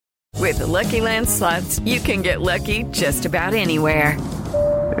With the Lucky Land Slots, you can get lucky just about anywhere.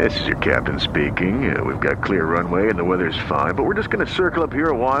 This is your captain speaking. We've got clear runway and the weather's fine, but we're just going to circle up here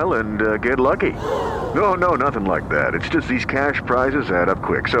a while and get lucky. No, nothing like that. It's just these cash prizes add up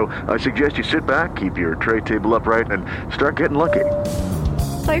quick. So I suggest you sit back, keep your tray table upright, and start getting lucky.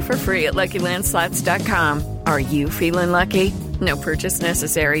 Play for free at LuckyLandSlots.com. Are you feeling lucky? No purchase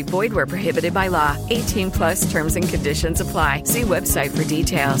necessary. Void where prohibited by law. 18 plus terms and conditions apply. See website for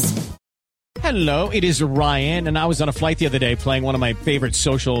details. Hello, it is Ryan, and I was on a flight the other day playing one of my favorite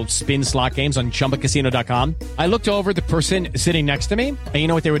social spin slot games on ChumbaCasino.com. I looked over the person sitting next to me, and you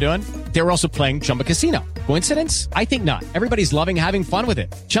know what they were doing? They were also playing Chumba Casino. Coincidence? I think not. Everybody's loving having fun with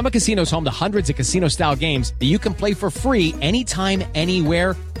it. Chumba Casino is home to hundreds of casino-style games that you can play for free anytime,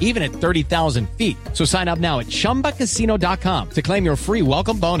 anywhere, even at 30,000 feet. So sign up now at ChumbaCasino.com to claim your free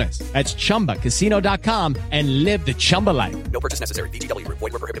welcome bonus. That's ChumbaCasino.com and live the Chumba life. No purchase necessary. VGW. Void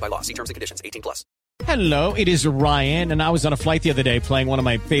where prohibited by law. See terms and conditions. 18 plus. Hello, it is Ryan, and I was on a flight the other day playing one of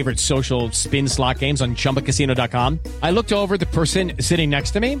my favorite social spin slot games on ChumbaCasino.com. I looked over the person sitting next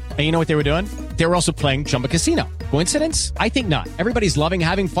to me, and you know what they were doing? They were also playing Chumba Casino. Coincidence? I think not. Everybody's loving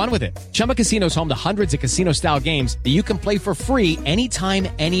having fun with it. Chumba Casino is home to hundreds of casino-style games that you can play for free anytime,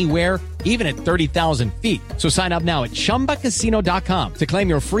 anywhere, even at 30,000 feet. So sign up now at ChumbaCasino.com to claim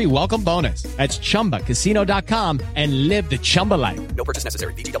your free welcome bonus. That's ChumbaCasino.com and live the Chumba life. No purchase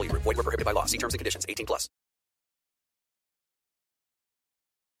necessary. VGW. Void where prohibited by law. See terms and conditions. 18 plus.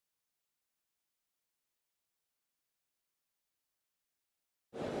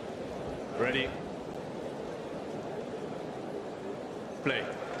 Ready? Play.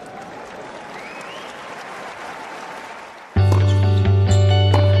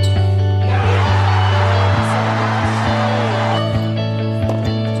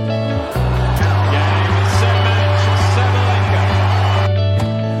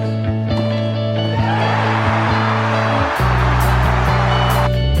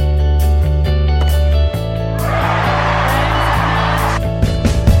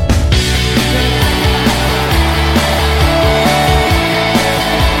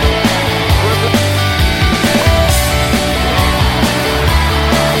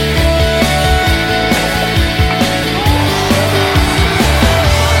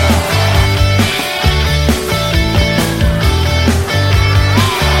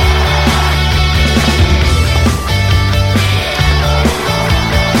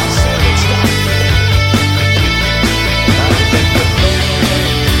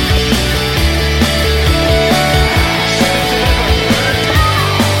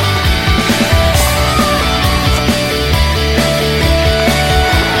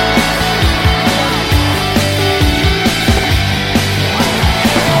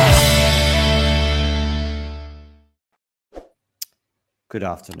 Good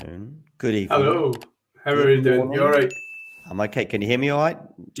afternoon. Good evening. Hello. How are you doing? You all right? I'm okay. Can you hear me all right,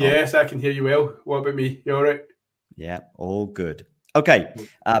 Tom? Yes, I can hear you well. What about me? You all right? Yeah, all good. Okay.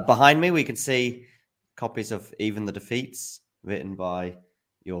 Behind me, we can see copies of Even the Defeats written by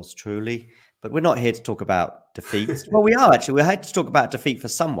yours truly. But we're not here to talk about defeats. Well, we are actually. We're here to talk about defeat for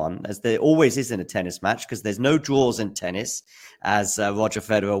someone, as there always is in a tennis match, because there's no draws in tennis, as Roger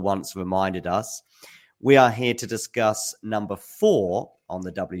Federer once reminded us. We are here to discuss number 4 on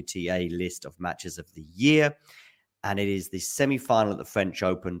the WTA list of matches of the year. And it is the semi-final at the French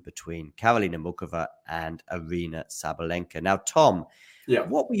Open between Karolina Muchova and Aryna Sabalenka. Now, Tom,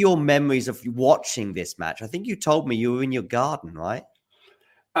 what were your memories of watching this match? I think you told me you were in your garden, right?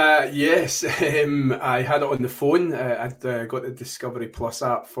 Yes, I had it on the phone. I'd got the Discovery Plus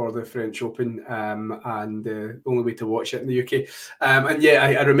app for the French Open, and the only way to watch it in the UK.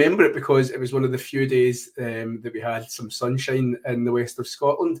 I remember it because it was one of the few days that we had some sunshine in the west of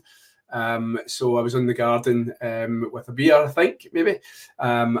Scotland. So I was in the garden with a beer, I think, maybe,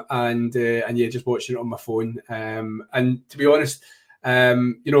 just watching it on my phone. And to be honest,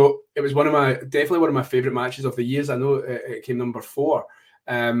 it was definitely one of my favourite matches of the years. I know it came number 4.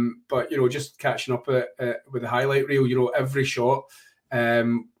 But just catching up with the highlight reel, every shot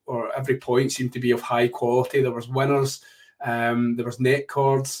or every point seemed to be of high quality. There was winners, there was net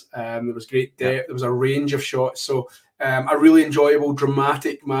cords, there was great depth, there was a range of shots. So a really enjoyable,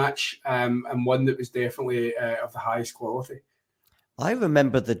 dramatic match, and one that was definitely of the highest quality. I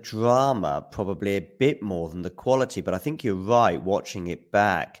remember the drama probably a bit more than the quality, but I think you're right. Watching it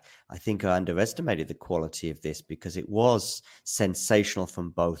back, I think I underestimated the quality of this because it was sensational from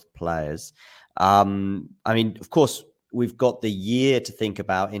both players. Of course, we've got the year to think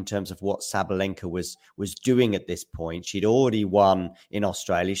about in terms of what Sabalenka was doing at this point. She'd already won in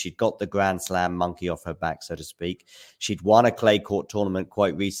Australia. She'd got the Grand Slam monkey off her back, so to speak. She'd won a clay court tournament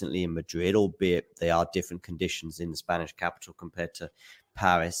quite recently in Madrid, albeit they are different conditions in the Spanish capital compared to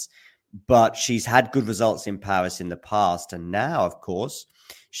Paris. But she's had good results in Paris in the past. And now, of course,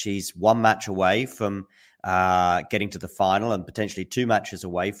 she's one match away from getting to the final and potentially 2 matches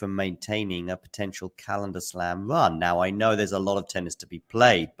away from maintaining a potential calendar slam run. Now, I know there's a lot of tennis to be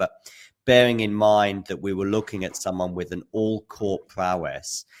played, but bearing in mind that we were looking at someone with an all-court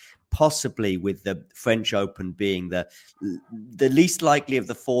prowess, possibly with the French Open being the least likely of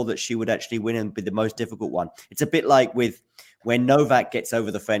the 4 that she would actually win and be the most difficult one. It's a bit like with when Novak gets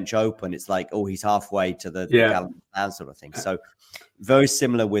over the French Open, it's like, oh, he's halfway to the calendar slam sort of thing. So very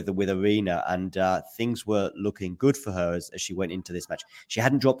similar with Arena, and things were looking good for her as she went into this match. She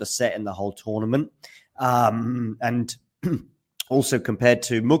hadn't dropped a set in the whole tournament. And also compared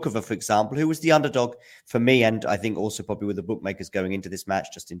to Muchova, for example, who was the underdog for me, and I think also probably with the bookmakers going into this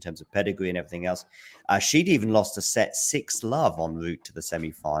match, just in terms of pedigree and everything else. She'd even lost a set 6-love en route to the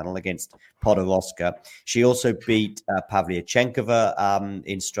semi-final against Podoroska. She also beat Pavlyuchenkova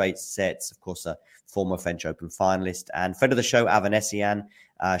in straight sets, of course, a former French Open finalist. And friend of the show, Avanesian,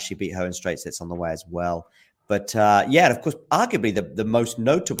 she beat her in straight sets on the way as well. But and of course, arguably the most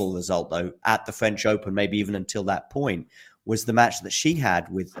notable result, though, at the French Open, maybe even until that point, was the match that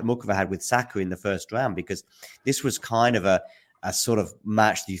Muchova had with Saka in the first round, because this was kind of a sort of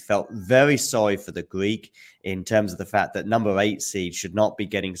match that you felt very sorry for the Greek in terms of the fact that number 8 seed should not be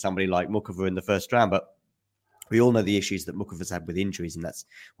getting somebody like Muchova in the first round. But we all know the issues that Muchova's had with injuries, and that's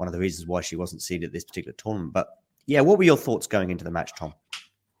one of the reasons why she wasn't seeded at this particular tournament. But yeah, what were your thoughts going into the match, Tom?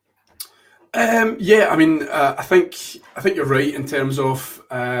 I think you're right in terms of.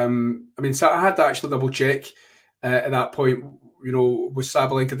 So I had to actually double check at that point. Was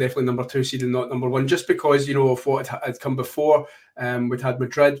Sabalenka definitely number 2 seed and not number 1? Just because of what had come before. We'd had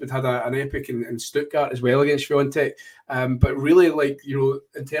Madrid, we'd had an epic in Stuttgart as well against Swiatek. But really,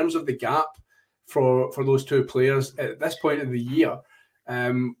 in terms of the gap for those 2 players at this point in the year,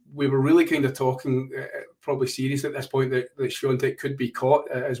 we were really kind of talking probably seriously at this point that Swiatek could be caught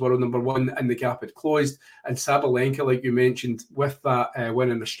as world number 1, and the gap had closed. And Sabalenka, like you mentioned, with that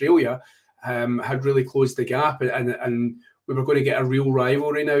win in Australia, had really closed the gap, and we were going to get a real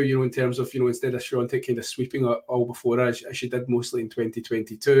rivalry now, in terms of, instead of Swiatek kind of sweeping all before her, as she did mostly in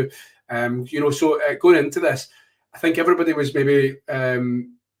 2022. So going into this, I think everybody was maybe,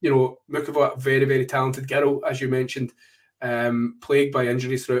 Muchova, very, very talented girl, as you mentioned, plagued by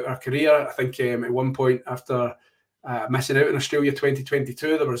injuries throughout her career. I think at one point after missing out in Australia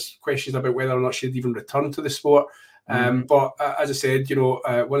 2022, there was questions about whether or not she'd even return to the sport. But as I said,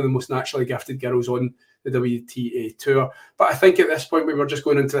 one of the most naturally gifted girls on the WTA tour. But I think at this point we were just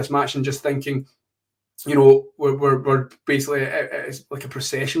going into this match and just thinking, we're basically, it's like a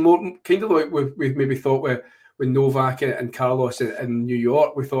procession mode, kind of like we've maybe thought with Novak and Carlos in New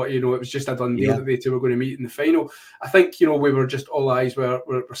York. We thought, it was just a done deal that they 2 were going to meet in the final. I think, we were just, all eyes were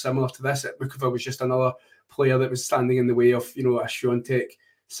similar to this. Muchova was just another player that was standing in the way of, a Swiatek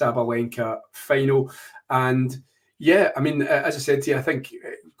Sabalenka final. And as I said to you, I think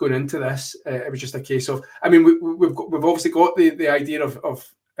going into this, it was just a case of, we've obviously got the idea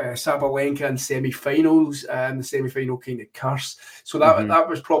of Sabalenka in semi-finals and the semi-final kind of curse. So that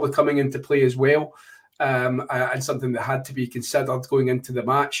was probably coming into play as well, and something that had to be considered going into the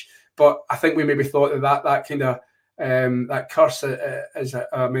match. But I think we maybe thought that kind of that curse, as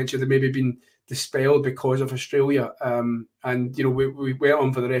I mentioned, had maybe been dispelled because of Australia. And we went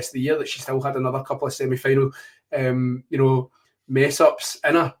on for the rest of the year that she still had another couple of semi-final mess ups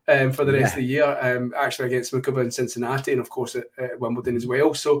in her for the rest of the year, actually against Muchova in Cincinnati, and of course at Wimbledon as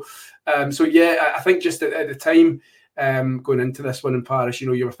well. So I think just at the time going into this one in Paris,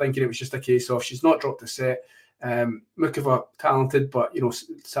 you were thinking it was just a case of she's not dropped a set. Muchova talented, but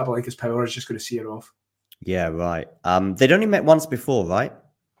Sabalenka's power is just going to see her off. Yeah, right. They'd only met once before, right?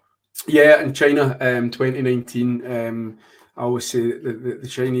 Yeah, in China, 2019. I always say the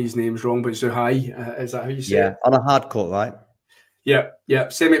Chinese name's wrong, but Zhuhai, is that how you say it? On a hard court, right? Yeah.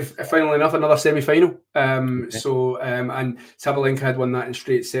 Funnily enough, another semi-final. And Sabalenka had won that in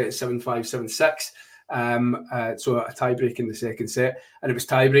straight sets, 7-5, 7-6. So a tie-break in the second set. And it was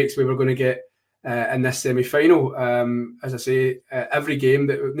tie-breaks we were going to get in this semi-final. As I say,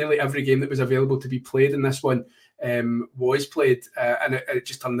 nearly every game that was available to be played in this one was played, and it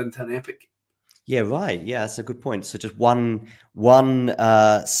just turned into an epic. Yeah, right. Yeah, that's a good point. So just one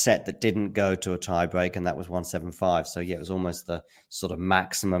set that didn't go to a tiebreak, and that was 175. So yeah, it was almost the sort of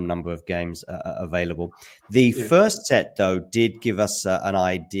maximum number of games available. The first set, though, did give us an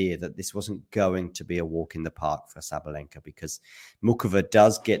idea that this wasn't going to be a walk in the park for Sabalenka, because Muchova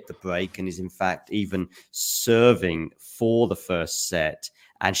does get the break and is in fact even serving for the first set.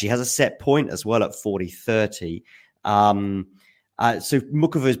 And she has a set point as well at 40-30. So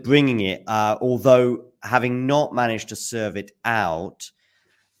Muchova is bringing it, although having not managed to serve it out,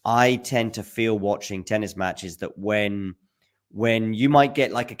 I tend to feel watching tennis matches that when you might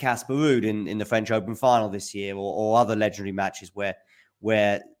get like a Casper Ruud in the French Open final this year, or other legendary matches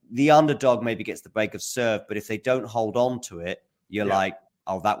where the underdog maybe gets the break of serve, but if they don't hold on to it, you're like,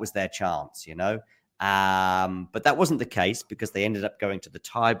 oh, that was their chance, you know? But that wasn't the case, because they ended up going to the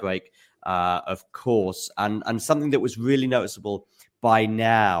tiebreak, of course. And something that was really noticeable by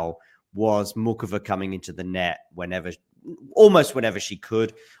now was Muchova coming into the net almost whenever she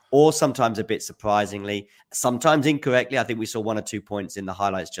could, or sometimes a bit surprisingly, sometimes incorrectly. I think we saw 1 or 2 points in the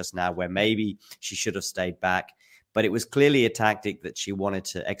highlights just now where maybe she should have stayed back. But it was clearly a tactic that she wanted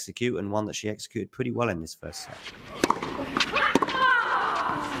to execute, and one that she executed pretty well in this first set.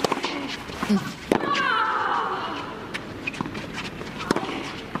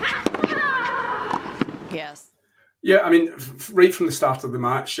 Yes. Yeah, I mean, right from the start of the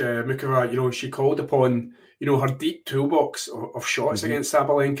match, Muchova, she called upon, her deep toolbox of shots against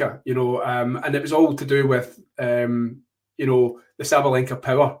Sabalenka, and it was all to do with, the Sabalenka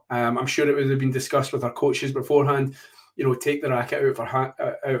power. I'm sure it would have been discussed with her coaches beforehand, take the racket out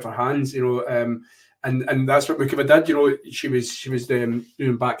of her hands, and that's what Muchova did. She was doing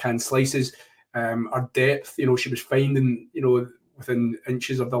backhand slices, her depth, she was finding, within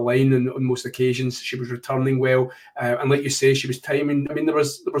inches of the line, and on most occasions she was returning well, and like you say, she was timing. I mean, there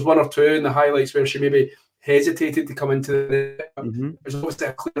was 1 or 2 in the highlights where she maybe hesitated to come into the net. It was obviously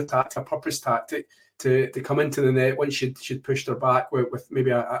a clear tactic, a purpose tactic to come into the net once she'd pushed her back with maybe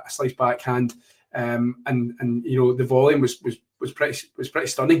a slice backhand, and the volume was pretty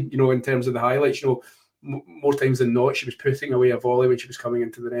stunning. In terms of the highlights, more times than not, she was putting away a volley when she was coming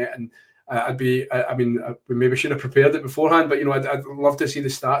into the net, and we maybe should have prepared it beforehand, but I'd love to see the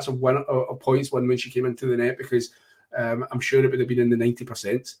stats of points won when she came into the net, because I'm sure it would have been in the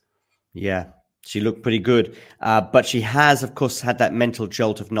 90%. Yeah, she looked pretty good, but she has, of course, had that mental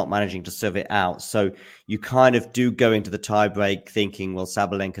jolt of not managing to serve it out. So you kind of do go into the tiebreak thinking, well,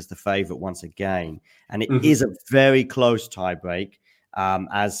 Sabalenka's the favorite once again, and it is a very close tiebreak,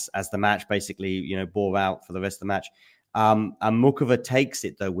 as the match basically bore out for the rest of the match. And Muchova takes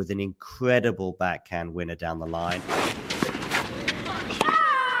it, though, with an incredible backhand winner down the line.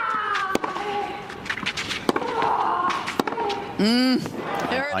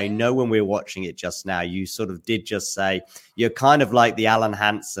 I know when we were watching it just now, you sort of did just say you're kind of like the Alan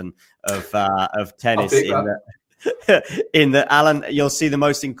Hansen of tennis. In the Alan, you'll see the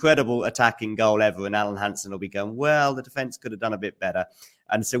most incredible attacking goal ever, and Alan Hansen will be going, well, the defense could have done a bit better.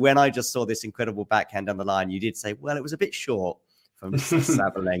 And so when I just saw this incredible backhand down the line, you did say, well, it was a bit short from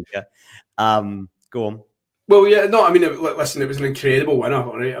Sabalenka. Go on. Well, yeah, no, I mean, listen, it was an incredible winner,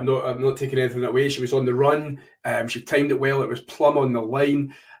 all right? I'm not taking anything away. She was on the run. She timed it well. It was plumb on the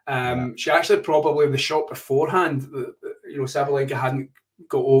line. She actually probably, the shot beforehand, Sabalenka hadn't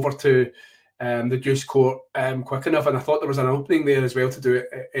got over to the deuce court quick enough. And I thought there was an opening there as well to do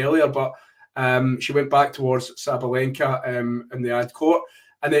it earlier. But she went back towards Sabalenka in the ad court.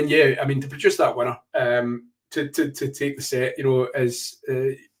 And then, to produce that winner, to take the set, is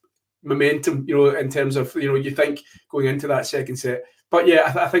momentum, in terms of, you think going into that second set. But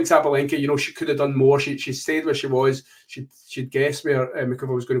yeah, I think Sabalenka, she could have done more. She stayed where she was. She'd guessed where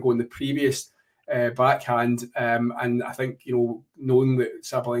Muchova was going to go in the previous backhand. And I think, knowing that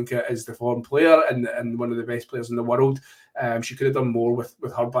Sabalenka is the form player and one of the best players in the world, she could have done more with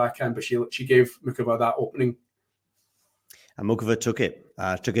her backhand, but she gave Muchova that opening. And Muchova took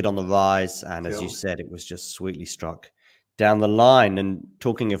it on the rise. And as you said, it was just sweetly struck down the line. And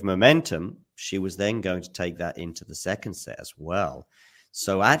talking of momentum, she was then going to take that into the second set as well.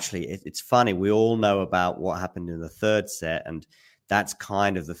 So actually, it's funny. We all know about what happened in the third set, and that's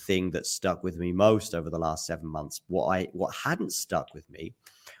kind of the thing that stuck with me most over the last 7 months. What hadn't stuck with me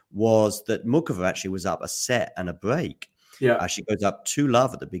was that Muchova actually was up a set and a break. Yeah, she goes up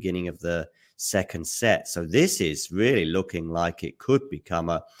 2-love at the beginning of the second set. So this is really looking like it could become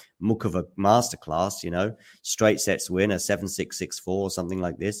a Muchova masterclass. Straight sets win, a 7-6, 6-4, something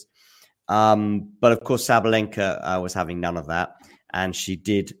like this. But of course, Sabalenka was having none of that, and she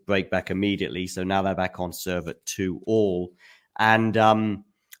did break back immediately. So now they're back on serve at 2-all. And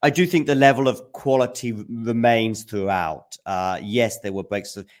I do think the level of quality remains throughout. Yes, there were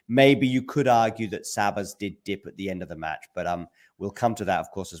breaks. Maybe you could argue that Sabas did dip at the end of the match, but we'll come to that, of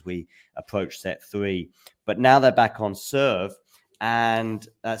course, as we approach set 3. But now they're back on serve. And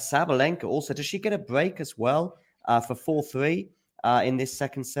Sabalenka also, does she get a break as well for 4-3 in this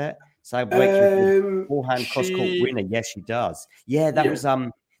second set? So breaks forehand cross-court winner. Yes, she does. Yeah, that was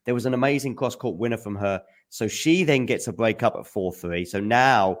there was an amazing cross-court winner from her. So she then gets a break up at 4-3. So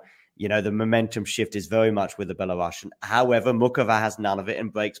now, the momentum shift is very much with the Belarusian. However, Muchova has none of it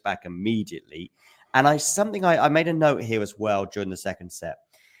and breaks back immediately. And I made a note here as well during the second set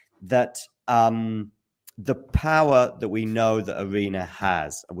that the power that we know that Arena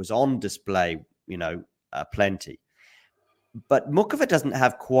has was on display, plenty. But Muchova doesn't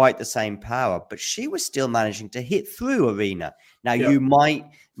have quite the same power, but she was still managing to hit through Arena. Now, you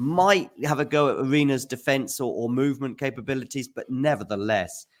might have a go at Arena's defense or movement capabilities, but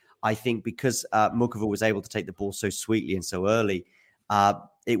nevertheless, I think because Muchova was able to take the ball so sweetly and so early,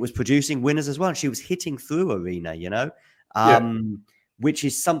 it was producing winners as well. And she was hitting through Arena, which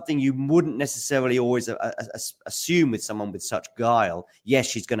is something you wouldn't necessarily always assume with someone with such guile. Yes,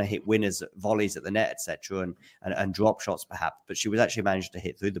 she's going to hit winners, volleys at the net, etc., and drop shots perhaps, but she was actually managed to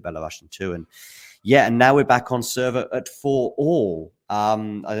hit through the Belarusian too. And now we're back on serve at 4-all. I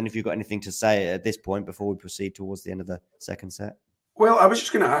don't know if you've got anything to say at this point before we proceed towards the end of the second set. Well, I was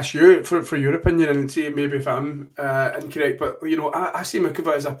just going to ask you for your opinion and see maybe if I'm incorrect, but I see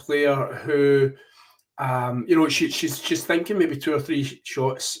Muchova as a player who. She's thinking maybe 2 or 3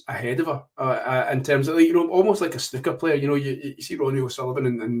 shots ahead of her in terms of almost like a snooker player. You see Ronnie O'Sullivan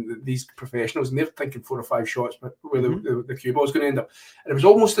and these professionals, and they're thinking 4 or 5 shots where the cue ball is going to end up. And it was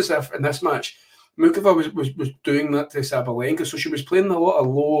almost as if in this match, Muchova was doing that to Sabalenka. So she was playing a lot of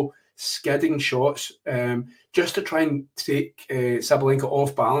low skidding shots just to try and take Sabalenka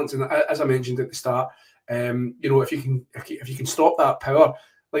off balance. And as I mentioned at the start, if you can stop that power,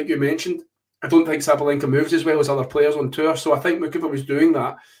 like you mentioned. I don't think Sabalenka moves as well as other players on tour. So I think Muchova was doing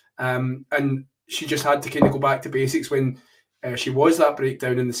that. And she just had to kind of go back to basics when she was that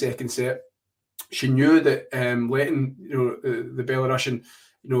breakdown in the second set. She knew that letting the Belarusian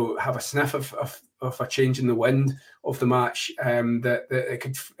have a sniff of a change in the wind of the match, that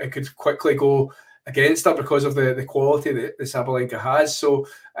it could quickly go against her because of the quality that Sabalenka has. So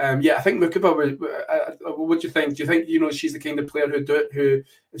I think Muchova. What do you think? Do you think she's the kind of player who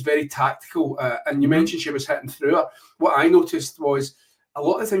is very tactical? And you mentioned she was hitting through her. What I noticed was a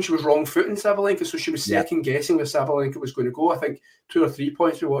lot of the time she was wrong footing Sabalenka, so she was second guessing where Sabalenka was going to go. I think 2 or 3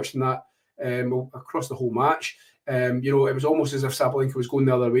 points we watched in that across the whole match. It was almost as if Sabalenka was going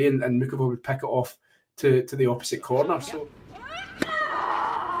the other way, and Muchova would pick it off to the opposite corner. So.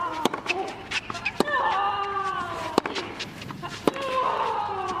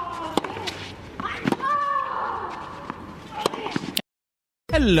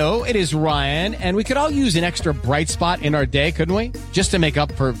 Hello, it is Ryan, and we could all use an extra bright spot in our day, couldn't we? Just to make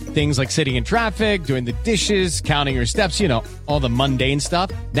up for things like sitting in traffic, doing the dishes, counting your steps, all the mundane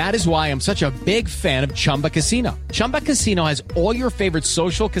stuff. That is why I'm such a big fan of Chumba Casino. Chumba Casino has all your favorite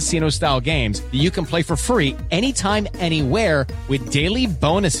social casino-style games that you can play for free anytime, anywhere with daily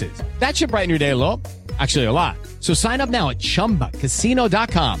bonuses. That should brighten your day a little. Actually, a lot. So sign up now at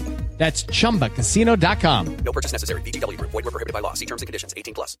ChumbaCasino.com. That's ChumbaCasino.com. No purchase necessary. VGW Group. Void where prohibited by law. See terms and conditions.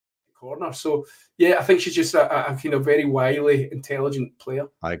 18+. Corner. So, I think she's just a kind of very wily, intelligent player.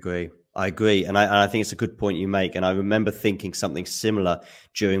 I agree. And I think it's a good point you make. And I remember thinking something similar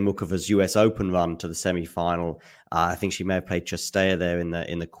during Muchova's US Open run to the semi-final. I think she may have played Chastea there in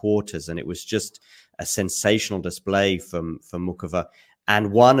the quarters. And it was just a sensational display from Muchova.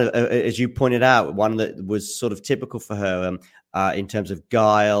 And one, as you pointed out, one that was sort of typical for her in terms of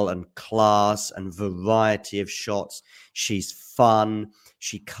guile and class and variety of shots. She's fun.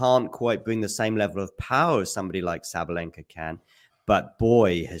 She can't quite bring the same level of power as somebody like Sabalenka can. But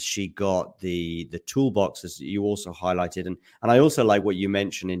boy, has she got the toolbox, as you also highlighted. And I also like what you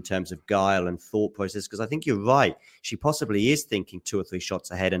mentioned in terms of guile and thought process, because I think you're right. She possibly is thinking 2 or 3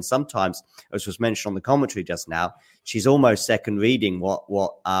 shots ahead. And sometimes, as was mentioned on the commentary just now, she's almost second reading what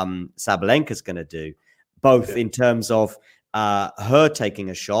Sabalenka's going to do, both in terms of her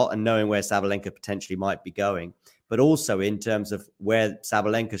taking a shot and knowing where Sabalenka potentially might be going, but also in terms of where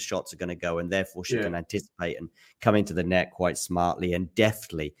Sabalenka's shots are going to go, and therefore she can anticipate and come into the net quite smartly and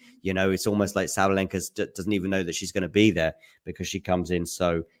deftly. It's almost like Sabalenka doesn't even know that she's going to be there because she comes in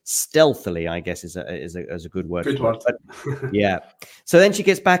so stealthily, I guess is a good word. Good word. But, so then she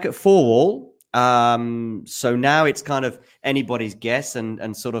gets back at 4-all. So now it's kind of anybody's guess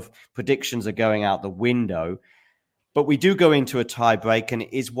and sort of predictions are going out the window. But we do go into a tie break, and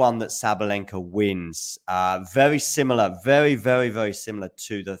it is one that Sabalenka wins. Very similar, very, very, very similar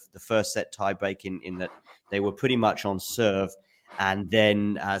to the first set tie break in that they were pretty much on serve. And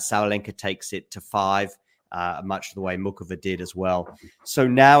then Sabalenka takes it to 5, much the way Muchova did as well. So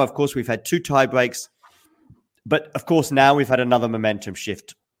now, of course, we've had 2 tie breaks. But, of course, now we've had another momentum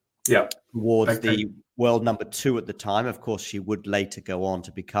shift towards the world number 2 at the time. Of course, she would later go on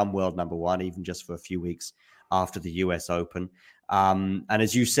to become world number 1, even just for a few weeks after the US Open. And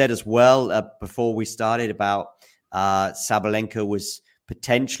as you said as well, before we started, about Sabalenka was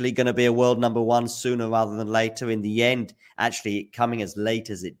potentially going to be a world number 1 sooner rather than later. In the end, actually coming as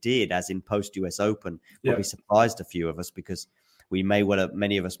late as it did, as in post-US Open, probably surprised a few of us, because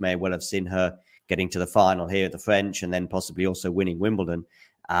many of us may well have seen her getting to the final here at the French and then possibly also winning Wimbledon.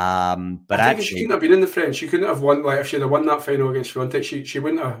 But I think she couldn't have been in the French. She couldn't have won. Like, if she had won that final against Swiatek, she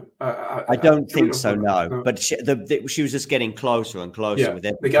wouldn't have. I don't think so. No. But she was just getting closer and closer with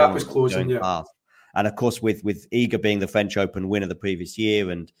every the gap was closing. Past. And of course, with Iga being the French Open winner the previous year,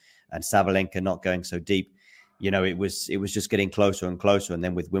 and Sabalenka not going so deep, it was just getting closer and closer. And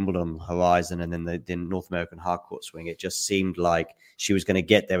then with Wimbledon on the horizon, and then the North American hardcourt swing, it just seemed like she was going to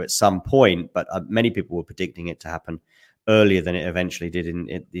get there at some point. But many people were predicting it to happen earlier than it eventually did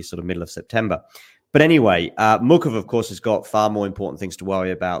in the sort of middle of September. But anyway, Muchova, of course, has got far more important things to worry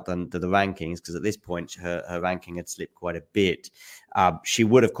about than the rankings, because at this point, her ranking had slipped quite a bit. She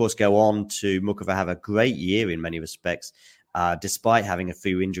would, of course, go on to Muchova have a great year in many respects, despite having a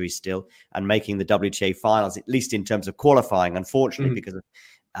few injuries still, and making the WTA finals, at least in terms of qualifying, unfortunately, because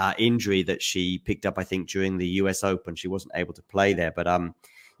of injury that she picked up, I think, during the US Open. She wasn't able to play there. But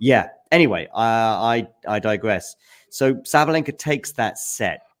anyway, I digress. So Sabalenka takes that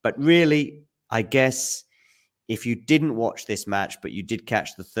set. But really, I guess if you didn't watch this match, but you did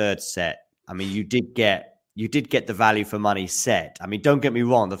catch the third set, I mean, you did get the value for money set. I mean, don't get me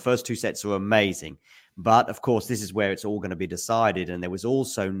wrong, the first 2 sets are amazing. But, of course, this is where it's all going to be decided. And there was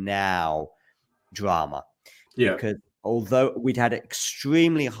also now drama. Yeah. Because although we'd had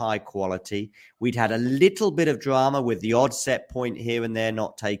extremely high quality, we'd had a little bit of drama with the odd set point here and there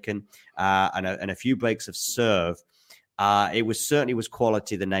not taken, and a few breaks of serve. It was certainly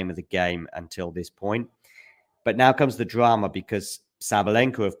quality the name of the game until this point. But now comes the drama, because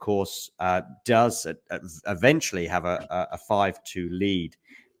Sabalenka, of course, does eventually have a 5-2 lead.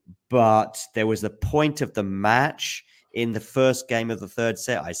 But there was a point of the match in the first game of the third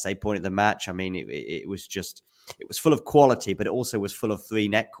set. I say point of the match. I mean, it was full of quality, but it also was full of 3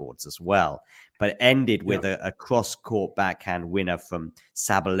 net cords as well. But it ended with a cross-court backhand winner from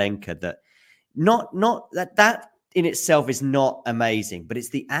Sabalenka that that in itself is not amazing, but it's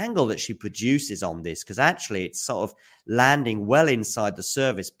the angle that she produces on this, because actually it's sort of landing well inside the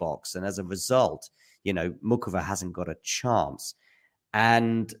service box. And as a result, Muchova hasn't got a chance.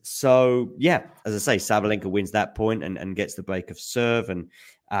 And so, as I say, Sabalenka wins that point and gets the break of serve. And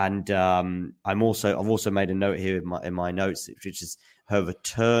I've also made a note here in my notes, which is her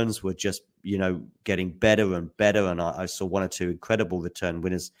returns were just, getting better and better. And I saw 1 or 2 incredible return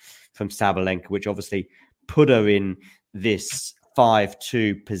winners from Sabalenka, which obviously put her in this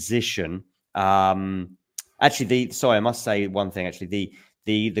 5-2 position. Actually, I must say one thing. Actually,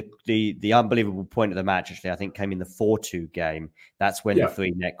 the unbelievable point of the match, actually, I think came in the 4-2 game. That's when the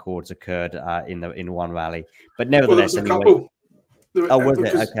 3 net cords occurred in one rally. But nevertheless, anyway. Was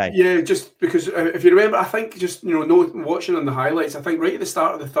it? Okay. Yeah, just because if you remember, I think just watching on the highlights, I think right at the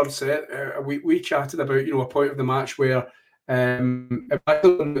start of the third set, we chatted about a point of the match where the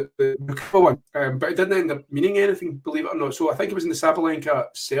Muchova one, but it didn't end up meaning anything, believe it or not. So I think it was in the Sabalenka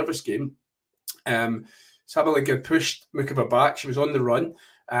service game. Sabalenka pushed Muchova back. She was on the run,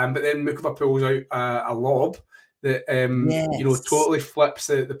 but then Muchova pulls out a lob that totally flips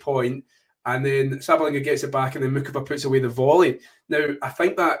the point. And then Sabalenka gets it back, and then Muchova puts away the volley. Now, I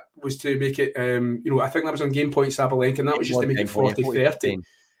think that was to make it, I think that was on game point Sabalenka, and that was just to make it 40-30.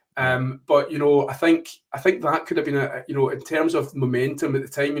 But I think that could have been in terms of momentum at the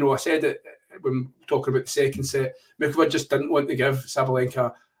time. I said it when talking about the second set, Muchova just didn't want to give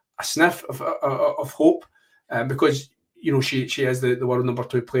Sabalenka a sniff of hope, because she is the world number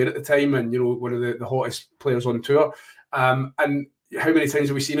 2 player at the time, and one of the hottest players on tour. And how many times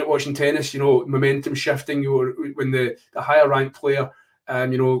have we seen it watching tennis? Momentum shifting. When the higher ranked player,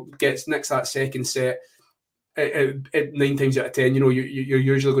 nicks that second set. 9 times out of 10, you're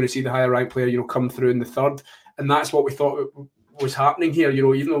usually going to see the higher ranked player, come through in the third, and that's what we thought was happening here.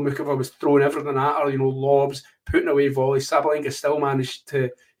 Even though Muchova was throwing everything at her, lobs, putting away volleys, Sabalenka still managed to,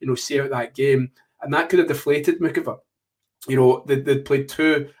 see out that game, and that could have deflated Muchova. You know, they played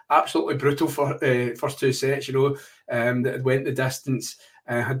two absolutely brutal first two sets, you know, that went the distance,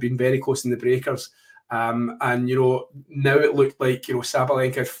 had been very close in the breakers. And, you know, now it looked like, you know,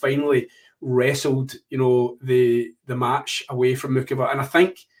 Sabalenka had finally wrestled, you know, the match away from Muchova. And I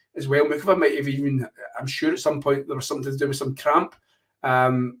think as well, Muchova might have even, I'm sure at some point there was something to do with some cramp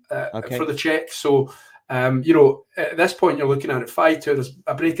for the Czech. So, you know, at this point you're looking at it 5-2, there's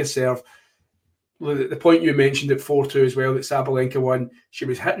a break of serve. The point you mentioned at 4-2 as well, that Sabalenka won. She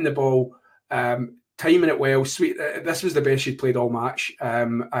was hitting the ball, timing it well. Sweet. This was the best she'd played all match,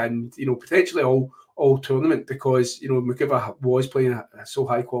 and you know, potentially all tournament, because you know Muchova was playing so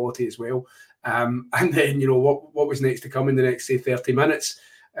high quality as well. And then you know what was next to come in the next, say, 30 minutes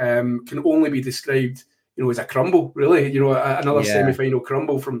can only be described, you know, as a crumble. Really, you know, another semi-final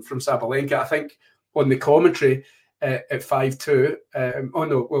crumble from Sabalenka. I think on the commentary. At 5-2. Oh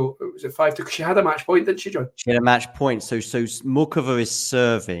no, well, it was at 5-2 because she had a match point, didn't she, John? She had a match point. So Muchova is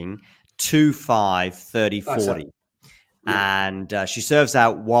serving 2-5, 30-40. And she serves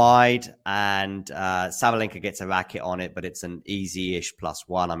out wide, and Sabalenka gets a racket on it, but it's an easy-ish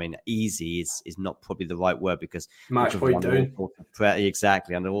 +1. I mean, easy is not probably the right word, because match point down.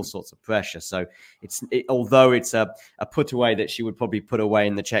 Exactly, under all sorts of pressure. So although it's a put away that she would probably put away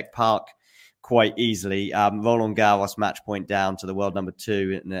in the Czech Park quite easily. Roland Garros match point down to the world number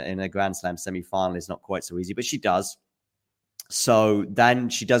 2 in a Grand Slam semi-final is not quite so easy, but she does. So then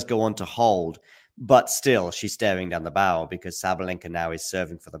she does go on to hold, but still she's staring down the barrel because Sabalenka now is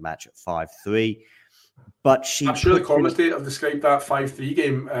serving for the match at 5-3. But I'm sure the commentator described that 5-3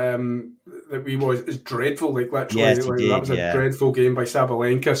 game that we was as dreadful. Like literally, yes, that was a dreadful game by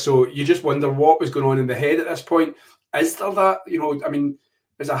Sabalenka. So you just wonder what was going on in the head at this point. Is there that, you know, I mean,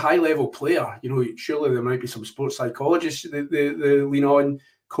 as a high-level player, you know, surely there might be some sports psychologists that lean on,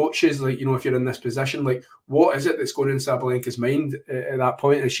 coaches, like, you know, if you're in this position, like, what is it that's going in Sabalenka's mind at that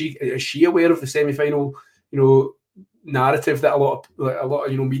point? Is she aware of the semi-final, you know, narrative that a lot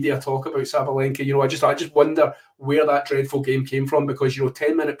of you know media talk about Sabalenka? You know, I just wonder where that dreadful game came from, because you know,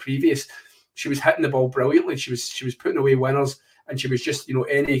 10 minutes previous, she was hitting the ball brilliantly. She was putting away winners, and she was just, you know,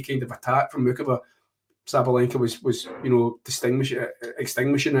 any kind of attack from Muchova, Sabalenka was you know,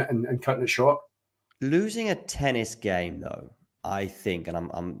 extinguishing it and cutting it short. Losing a tennis game, though, I think, and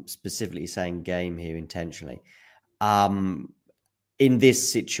I'm specifically saying game here intentionally, in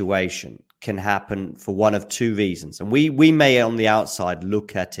this situation can happen for one of two reasons. And we may on the outside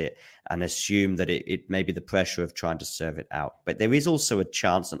look at it and assume that it may be the pressure of trying to serve it out. But there is also a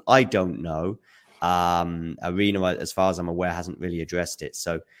chance, and I don't know, Arena, as far as I'm aware, hasn't really addressed it.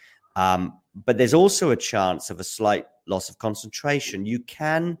 So, but there's also a chance of a slight loss of concentration. You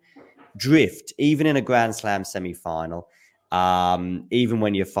can drift, even in a Grand Slam semi-final, even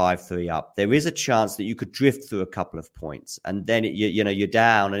when you're 5-3 up. There is a chance that you could drift through a couple of points, and then you're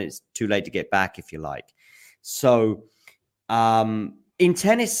down, and it's too late to get back, if you like. So, in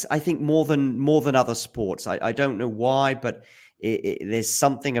tennis, I think more than other sports, I don't know why, but there's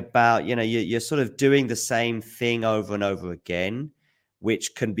something about, you know, you're sort of doing the same thing over and over again,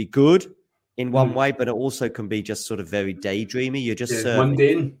 which can be good in one way, but it also can be just sort of very daydreamy. You're just serving.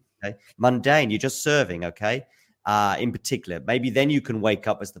 Mundane. Okay? Mundane. You're just serving, okay? In particular. Maybe then you can wake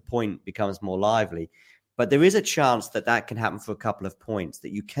up as the point becomes more lively. But there is a chance that can happen for a couple of points,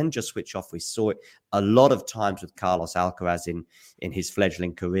 that you can just switch off. We saw it a lot of times with Carlos Alcaraz in his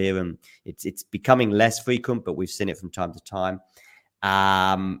fledgling career, and it's becoming less frequent, but we've seen it from time to time.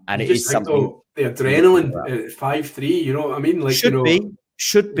 And it is something. The adrenaline at 5-3, you know what I mean? Like,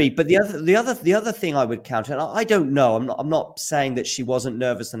 should be. But the other thing I would counter, and I don't know, I'm not saying that she wasn't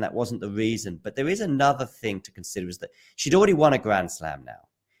nervous and that wasn't the reason, but there is another thing to consider, is that she'd already won a Grand Slam now.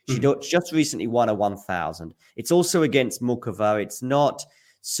 She just recently won a 1000. It's also against Muchova. It's not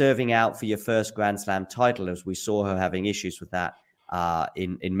serving out for your first Grand Slam title, as we saw her having issues with that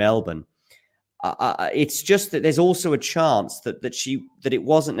in Melbourne. It's just that there's also a chance that it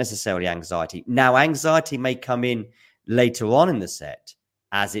wasn't necessarily anxiety. Now, anxiety may come in later on in the set,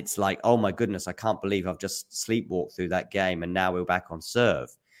 as it's like, oh my goodness, I can't believe I've just sleepwalked through that game, and now we're back on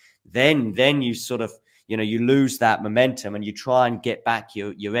serve. Then you sort of, you know, you lose that momentum, and you try and get back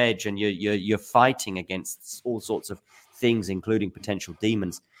your edge, and you're fighting against all sorts of things, including potential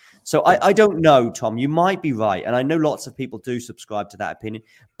demons. So I don't know, Tom. You might be right, and I know lots of people do subscribe to that opinion.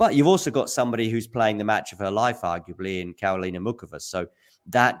 But you've also got somebody who's playing the match of her life, arguably, in Karolina Muchova. So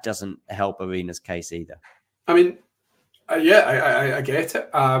that doesn't help Arena's case either. I mean, I get it,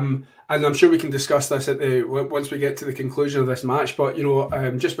 and I'm sure we can discuss this once we get to the conclusion of this match. But you know,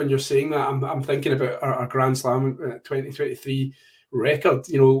 just when you're saying that, I'm thinking about our Grand Slam 2023 record.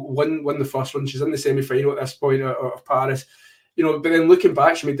 Won the first one. She's in the semi-final at this point of Paris. But then looking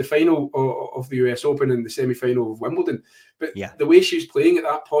back, she made the final of the US Open and the semi-final of Wimbledon. But the way she was playing at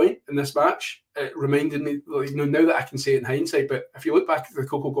that point in this match, it reminded me, now that I can say it in hindsight, but if you look back at the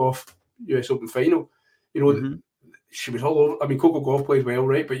Coco Gauff US Open final, she was all over. I mean, Coco Gauff played well,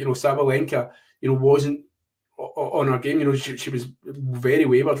 right? But, Sabalenka, wasn't on her game. She was very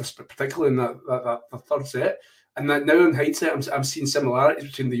wayward, particularly in that third set. And that now in hindsight, I'm seeing similarities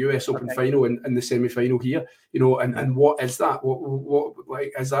between the US Open final and the semi-final here. And what is that? What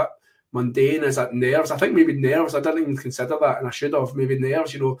is that mundane? Is that nerves? I think maybe nerves. I didn't even consider that, and I should have. Maybe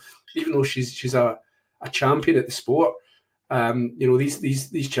nerves. Even though she's a champion at the sport,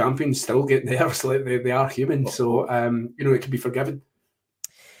 these champions still get nerves. Like they are human. So it can be forgiven.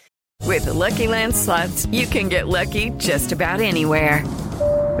 With the Lucky Land Slots, you can get lucky just about anywhere.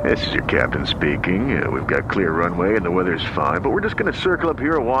 This is your captain speaking. We've got clear runway and the weather's fine, but we're just going to circle up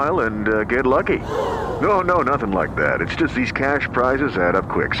here a while and get lucky. No, nothing like that. It's just these cash prizes add up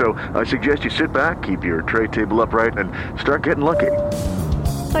quick. So I suggest you sit back, keep your tray table upright, and start getting lucky.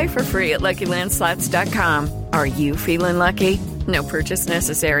 Play for free at LuckyLandSlots.com. Are you feeling lucky? No purchase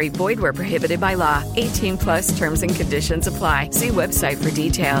necessary. Void where prohibited by law. 18+ terms and conditions apply. See website for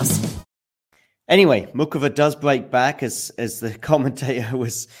details. Anyway, Muchova does break back, as the commentator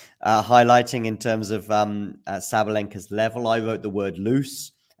was highlighting in terms of Sabalenka's level. I wrote the word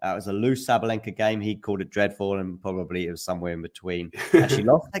loose. It was a loose Sabalenka game. He called it dreadful, and probably it was somewhere in between. She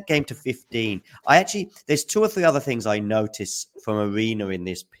lost that game to 15. There's 2 or 3 other things I notice from Arena in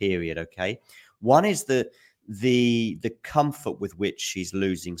this period, okay? One is the comfort with which she's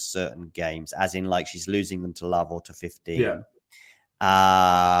losing certain games, as in like she's losing them to Love or to 15. Yeah.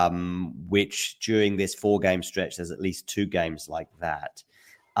 Which during this 4-game stretch, there's at least 2 games like that.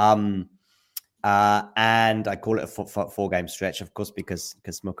 And I call it a 4-game stretch, of course, because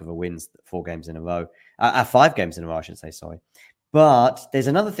Muchova wins 4 games in a row. 5 games in a row, I should say, sorry. But there's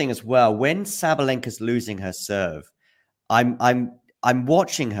another thing as well. When Sabalenka's losing her serve, I'm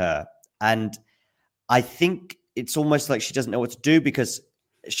watching her, and I think it's almost like she doesn't know what to do, because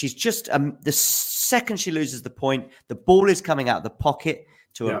she's just the second she loses the point, the ball is coming out of the pocket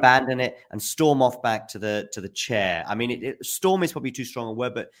to abandon it and storm off back to the chair. I mean, storm is probably too strong a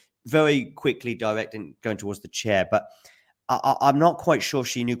word, but very quickly directing going towards the chair. But I'm not quite sure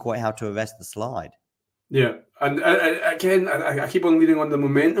she knew quite how to arrest the slide. Yeah, and again, I keep on leaning on the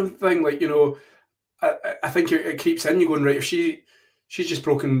momentum thing. Like, I think it keeps in you going, right, if she's just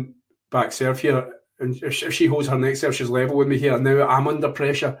broken back serve here, and if she holds her next serve, she's level with me here. And now I'm under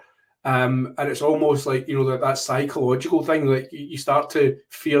pressure. And it's almost like, that psychological thing. Like you start to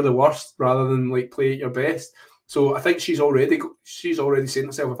fear the worst rather than like play at your best. So I think she's already saying to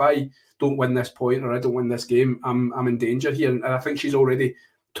herself, if I don't win this point or I don't win this game, I'm in danger here. And I think she's already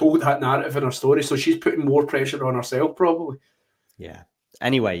told that narrative in her story. So she's putting more pressure on herself, probably. Yeah.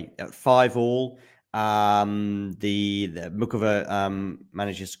 Anyway, 5-all. The Muchova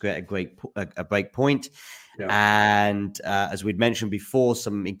manages to create a break point, and as we'd mentioned before,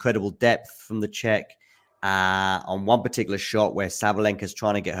 some incredible depth from the Czech on one particular shot where Sabalenka's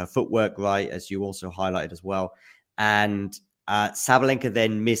trying to get her footwork right, as you also highlighted as well, and Sabalenka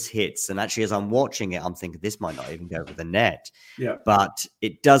then mishits. And actually, as I'm watching it, I'm thinking this might not even go over the net, but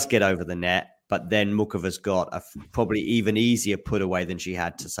it does get over the net. But then Muchova's got a probably even easier put away than she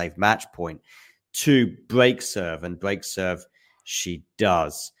had to save match point. To break serve, and break serve she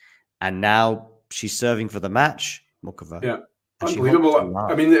does. And now she's serving for the match, Muchova. Yeah, unbelievable.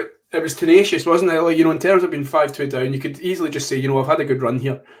 I mean, it was tenacious, wasn't it? Like, in terms of being 5-2 down, you could easily just say, I've had a good run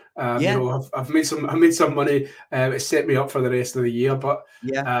here. I've made some money. It set me up for the rest of the year. But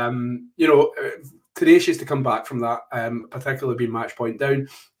tenacious to come back from that, particularly being match point down.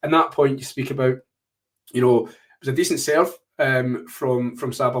 And that point you speak about, it was a decent serve. From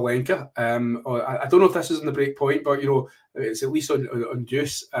Sabalenka. I don't know if this is in the break point, but it's at least on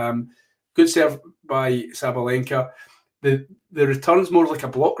deuce. Good serve by Sabalenka. The return's more like a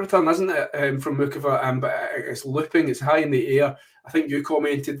block return, isn't it, from Muchova? But it's looping, it's high in the air. I think you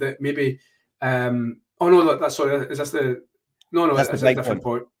commented that maybe. That's sorry. Is this the? No, that's a different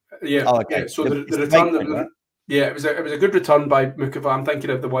point. Yeah. Oh, okay. Yeah. So the return. Point, right? Yeah, it was a good return by Muchova. I'm thinking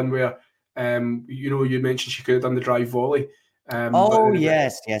of the one where you mentioned she could have done the drive volley.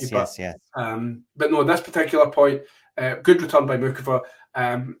 Yes. But no, this particular point, good return by Muchova.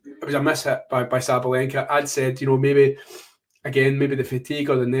 It was a miss hit by Sabalenka. I'd said, maybe the fatigue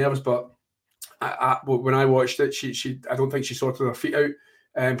or the nerves, but when I watched it, I don't think she sorted her feet out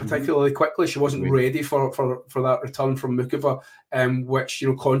particularly quickly. She wasn't ready for that return from Muchova, which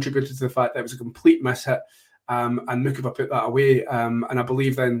contributed to the fact that it was a complete miss hit. and Muchova put that away. And I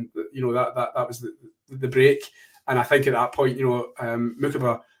believe then, that was the break. And I think at that point,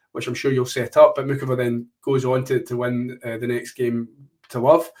 Muchova, which I'm sure you'll set up, but Muchova then goes on to win the next game to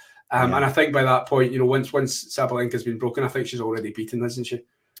love. And I think by that point, once Sabalenka's been broken, I think she's already beaten, isn't she?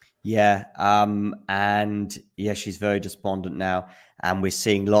 Yeah. And yeah, she's very despondent now. And we're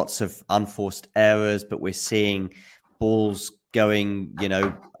seeing lots of unforced errors, but we're seeing balls going,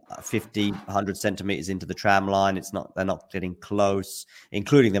 50, 100 centimeters into the tram line. They're not getting close,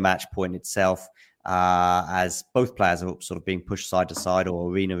 including the match point itself, as both players are sort of being pushed side to side,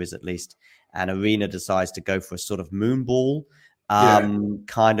 or Arena is at least. And Arena decides to go for a sort of moon ball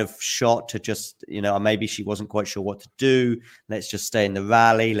kind of shot to just, maybe she wasn't quite sure what to do. Let's just stay in the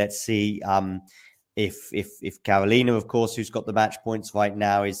rally. Let's see if Karolina, of course, who's got the match points right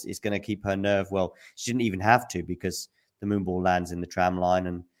now, is going to keep her nerve. Well, she didn't even have to, because the moon ball lands in the tram line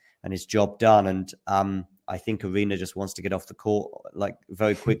and it's job done. And I think Arena just wants to get off the court like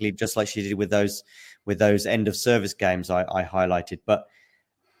very quickly, just like she did with those end of service games I highlighted. But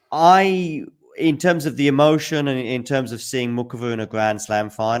in terms of the emotion and in terms of seeing Muchova in a Grand Slam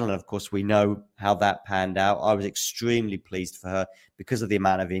final, and of course we know how that panned out, I was extremely pleased for her because of the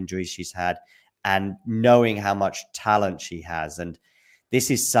amount of injuries she's had and knowing how much talent she has. And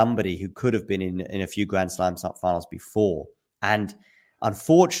this is somebody who could have been in a few Grand Slam finals before. And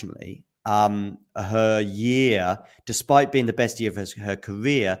unfortunately, her year, despite being the best year of her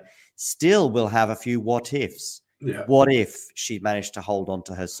career, still will have a few what ifs. Yeah. What if she managed to hold on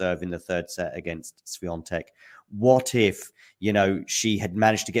to her serve in the third set against Swiatek? What if, she had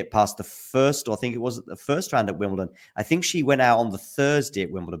managed to get past the first, or I think it was the first round at Wimbledon. I think she went out on the Thursday at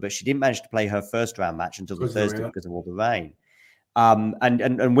Wimbledon, but she didn't manage to play her first round match until the Thursday because of all the rain.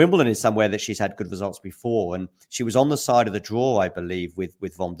 And Wimbledon is somewhere that she's had good results before. And she was on the side of the draw, I believe, with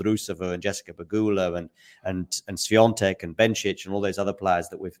Vondrousova and Jessica Pegula and Swiatek and Bencic and all those other players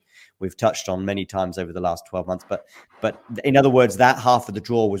that we've touched on many times over the last 12 months. But in other words, that half of the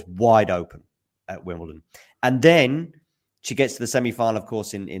draw was wide open at Wimbledon. And then she gets to the semi-final, of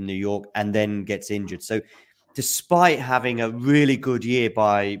course, in New York, and then gets injured. So despite having a really good year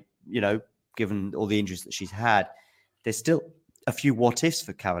by, given all the injuries that she's had, there's still a few what ifs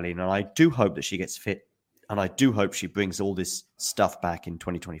for Karolina, and I do hope that she gets fit, and I do hope she brings all this stuff back in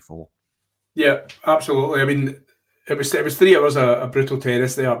 2024. Yeah, absolutely. I mean, it was 3 hours of brutal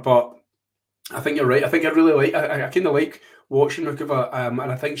tennis there, but I think you're right. I think I really I kind of like watching Muchova, and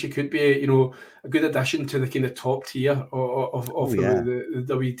I think she could be, a good addition to the kind of top tier of the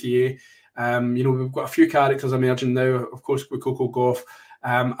WTA. We've got a few characters emerging now, of course, with Coco Gauff.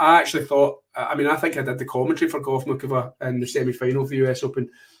 I actually thought, I think I did the commentary for Gauff Muchova in the semi-final of the US Open,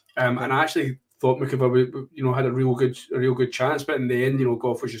 and I actually thought Muchova, had a real good chance, but in the end,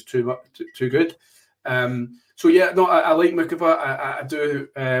 Gauff was just too good. So yeah, no, I like Muchova. I do.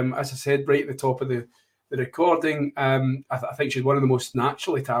 As I said right at the top of the recording, I think she's one of the most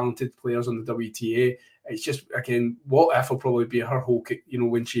naturally talented players on the WTA. It's just, again, what if will probably be her whole,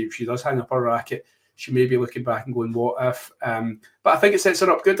 when she does hang up her racket. She may be looking back and going, what if? But I think it sets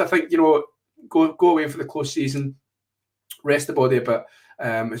her up good. I think, go away for the close season, rest the body a bit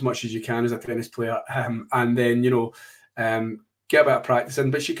as much as you can as a tennis player, and then, get a bit of practice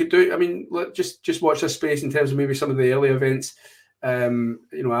in. But she could do it. Just watch this space in terms of maybe some of the early events,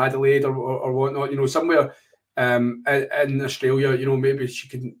 Adelaide or whatnot, somewhere in Australia, maybe she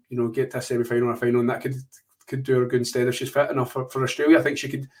could, get to a semi-final or a final, and that could do her good instead if she's fit enough for Australia. I think she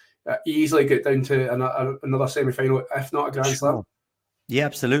could easily get down to another semi-final, if not a Grand Slam. Yeah,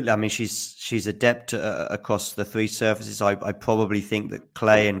 absolutely. She's adept across the three surfaces. I probably think that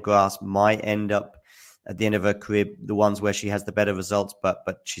clay and grass might end up at the end of her career the ones where she has the better results, but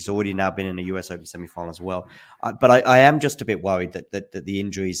she's already now been in a US Open semi-final as well. But I am just a bit worried that the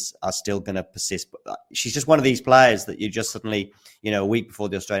injuries are still going to persist. But she's just one of these players that you just suddenly, a week before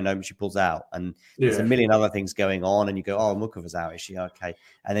the Australian Open, she pulls out, and there's a million other things going on, and you go, oh, Muchova's out, is she okay?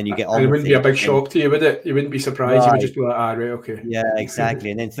 And then you get on. And it wouldn't be a big shock to you, would it? You wouldn't be surprised. Right. You would just be like, right, okay. Yeah, exactly.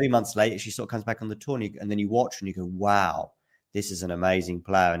 And then 3 months later, she sort of comes back on the tour, and then you watch and you go, wow, this is an amazing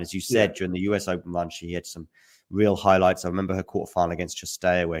player. And as you said, during the US Open run, she had some real highlights. I remember her quarterfinal against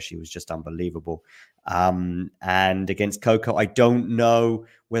Chastea, where she was just unbelievable. And against Coco, I don't know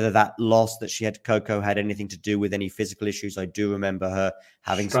whether that loss that she had to Coco had anything to do with any physical issues. I do remember her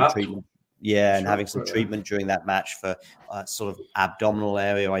having some treatment. Yeah, and having some treatment during that match for sort of abdominal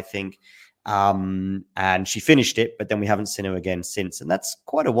area, I think. And she finished it, but then we haven't seen her again since. And that's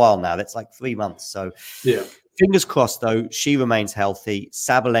quite a while now. That's like 3 months. So Fingers crossed, though, she remains healthy.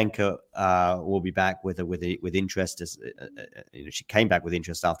 Sabalenka will be back with interest. As she came back with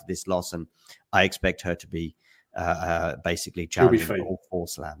interest after this loss, and I expect her to be basically challenging all 4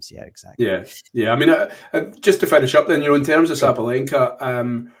 slams. Yeah, exactly. Yeah. I mean, just to finish up, then, in terms of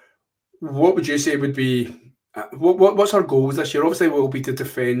Sabalenka, what would you say would be what's our goals this year? Obviously, will be to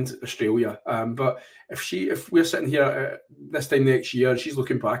defend Australia. But if we're sitting here this time next year, and she's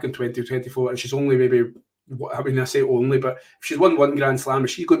looking back in 2024, and she's only I say only, but if she's won 1 Grand Slam,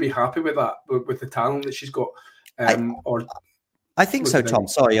 is she going to be happy with that, with the talent that she's got? I think so, Tom.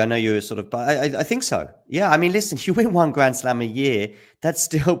 Sorry, I know you were but I think so. Yeah, I mean, listen, you win 1 Grand Slam a year, that's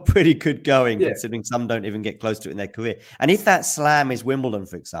still pretty good going, considering some don't even get close to it in their career. And if that slam is Wimbledon,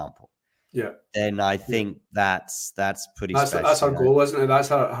 for example, then I think that's pretty special. That's her goal, isn't it? That's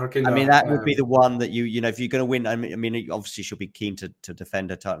her kind of... I mean, that would be the one that if you're going to win, I mean, obviously she'll be keen to defend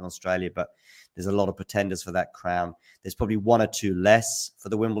her title in Australia, but there's a lot of pretenders for that crown. There's probably 1 or 2 less for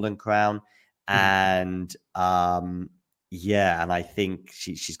the Wimbledon crown. And and I think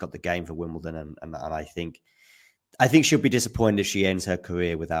she's got the game for Wimbledon, and I think she'll be disappointed if she ends her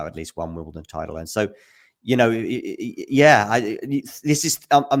career without at least 1 Wimbledon title. And so,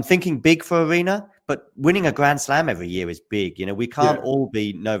 I'm thinking big for Arena, but winning a Grand Slam every year is big. We can't all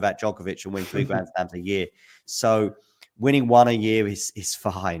be Novak Djokovic and win 3 Grand Slams a year. So winning 1 a year is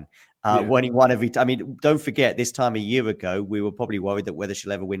fine. Winning 1 every time. I mean, don't forget, this time a year ago, we were probably worried that whether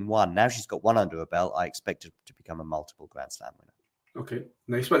she'll ever win 1. Now she's got 1 under her belt. I expect her to become a multiple Grand Slam winner. Okay,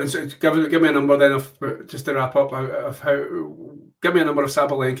 nice one. So give me a number then, just to wrap up, give me a number of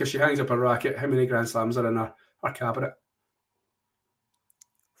Sabalenka. She hangs up a racket. How many Grand Slams are in her cabinet?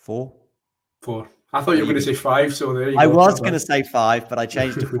 4. 4. I thought you were going to say 5, so there you go. I was going to say 5, but I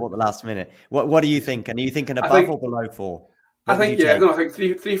changed to 4 at the last minute. What do you think? And are you thinking above or below 4? I think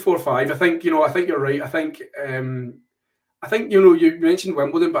 3, 4, 5. I think you're right. I think you mentioned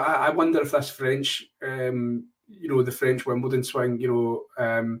Wimbledon, but I wonder if this French, the French Wimbledon swing,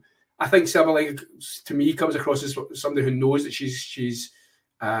 I think Sabalenka to me comes across as somebody who knows that she's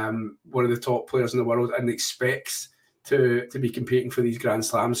one of the top players in the world and expects to be competing for these Grand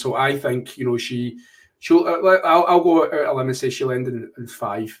Slams. So I think she'll. I'll go out on a limb and say she'll end in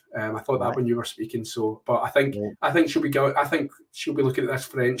 5. I thought that when you were speaking. So, but I think she'll be going. I think she'll be looking at this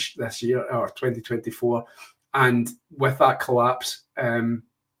French this year or 2024, and with that collapse,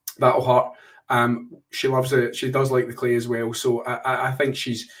 that'll hurt. She loves it. She does like the clay as well. So I think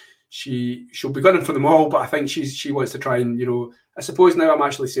she'll be gunning for them all. But I think she wants to try and I suppose now I'm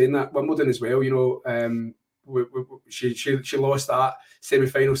actually saying that Wimbledon as well. She lost that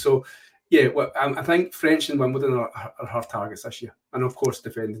semi-final. So. Yeah, well, I think French and Wimbledon are her targets this year, and of course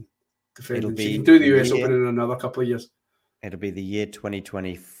defending. She can do the US Open in another couple of years. It'll be the year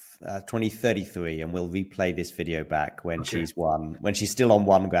 2033, and we'll replay this video back when she's won, when she's still on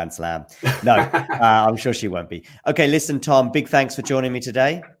 1 Grand Slam. No, I'm sure she won't be. Okay, listen, Tom, big thanks for joining me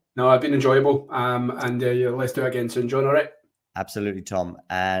today. No, it's been enjoyable, and let's do it again soon, John. All right? Absolutely, Tom.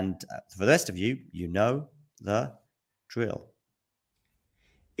 And for the rest of you, you know the drill.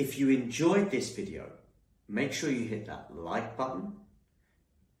 If you enjoyed this video, make sure you hit that like button.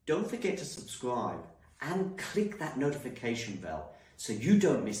 Don't forget to subscribe and click that notification bell so you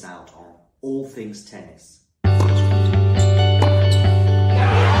don't miss out on all things tennis.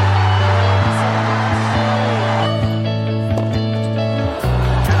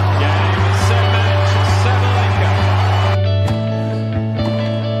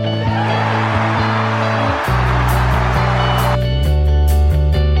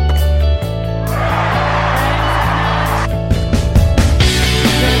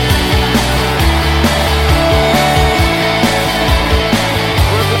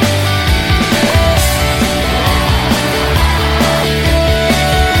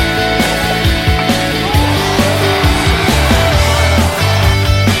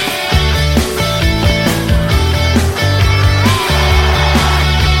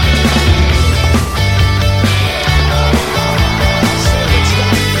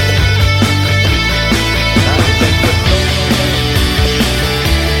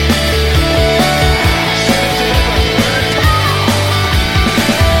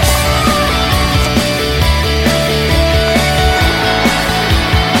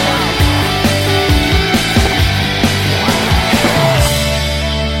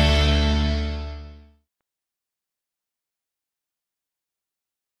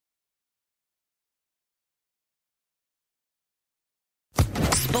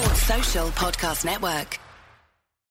 Social Podcast Network.